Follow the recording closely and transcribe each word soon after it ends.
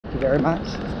very much.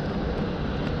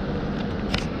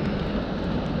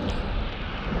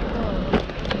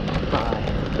 Hi.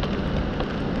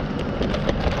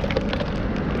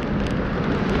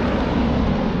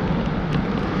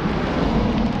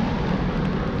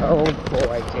 Oh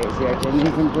boy, Daisy, I didn't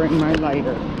even bring my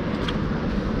lighter.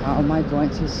 How am I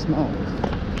going to smoke?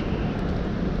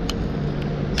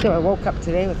 So I woke up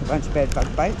today with a bunch of bed bug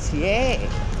bites. Yay!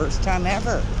 First time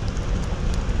ever.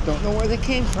 Don't know where they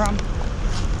came from.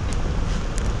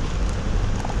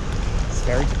 It's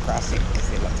very depressing because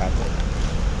they look ugly.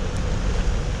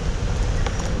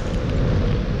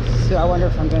 So I wonder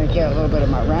if I'm going to get a little bit of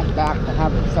my rent back to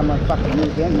have someone fucking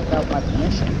move in without my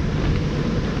permission.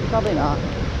 Probably not.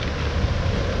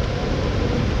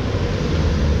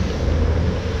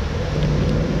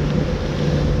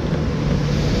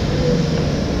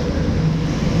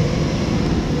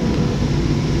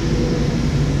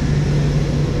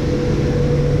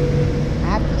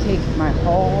 My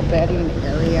whole bedding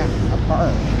area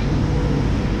apart.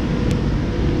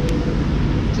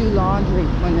 Do laundry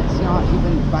when it's not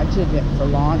even budgeted for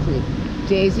laundry.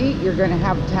 Daisy, you're going to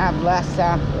have less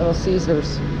Little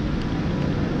Caesars.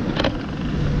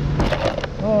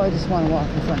 Oh, I just want to walk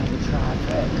in front of the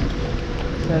traffic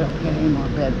so I don't get any more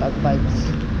bed bug bites.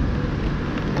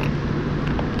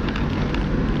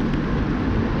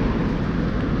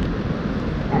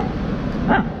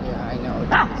 Yeah, I know,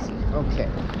 Daisy. Okay.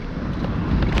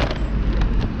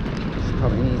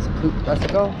 Probably needs a poop. Let's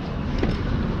go.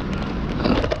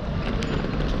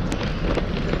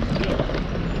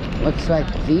 Looks like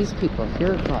these people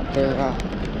here got their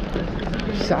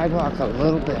sidewalk a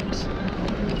little bit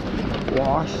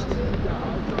washed.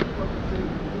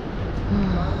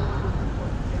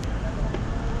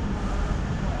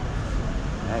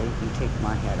 Now you can take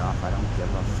my head off. I don't give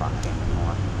a fuck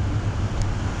anymore.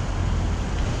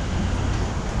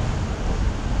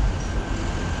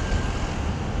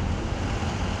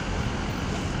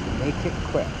 Make it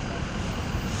quick.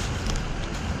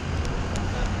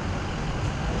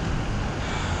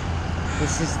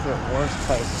 This is the worst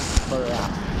place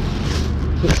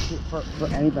for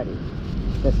anybody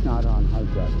that's not on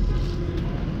hard drugs.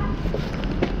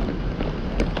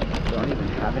 They don't even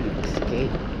have any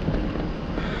escape.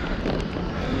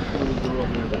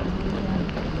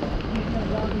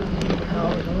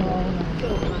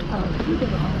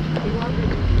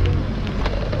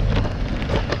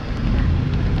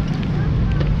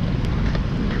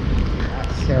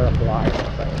 Sarah Bly's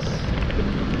place.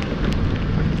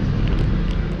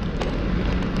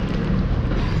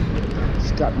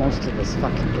 She's got most of this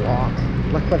fucking block.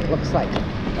 Look what it looks like.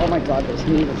 Oh my god, there's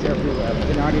needles everywhere.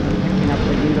 They're not even picking up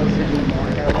the needles anymore.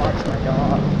 I gotta watch my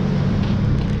dog.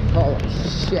 Holy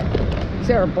shit.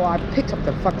 Sarah Bly, pick up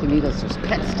the fucking needles. There's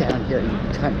pets down here, you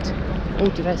cunt. Oh,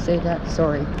 did I say that?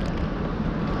 Sorry.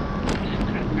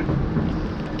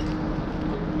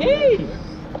 Hey!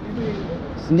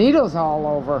 Needles all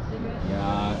over.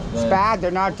 Yeah. It's bad.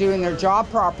 They're not doing their job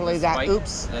properly.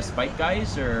 Oops. The spike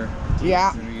guys, or?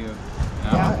 Yeah.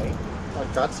 Yeah. I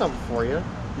got something for you.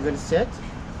 You gonna sit?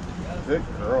 Good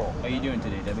girl. How are you doing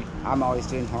today, Debbie? I'm always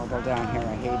doing horrible down here.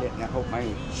 I hate it, and I hope my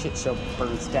shit show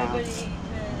burns down.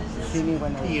 See me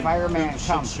when the fireman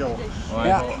comes. Shitshow. Well,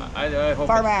 Yeah. I hope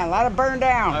Fireman, let it burn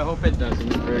down. I hope it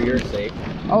doesn't, for your sake.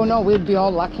 Oh no, we'd be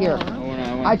all luckier.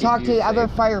 I talked to other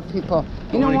fire people.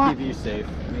 You know what? I want to keep you safe.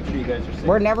 Make sure you guys are safe.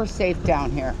 We're never safe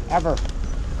down here, ever.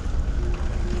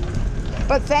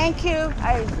 But thank you.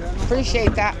 I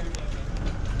appreciate that.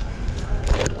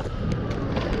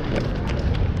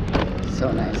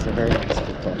 So nice. They're very nice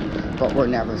people. But we're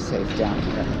never safe down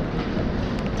here.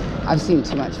 I've seen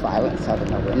too much violence out of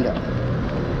my window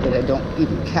that I don't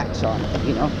even catch on it,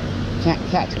 you know? Can't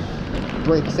catch it.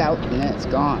 Breaks out and then it's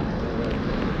gone.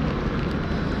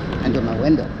 Under my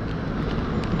window.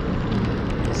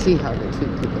 See how they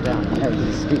treat people down here.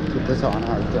 These street people's on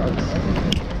hard drugs.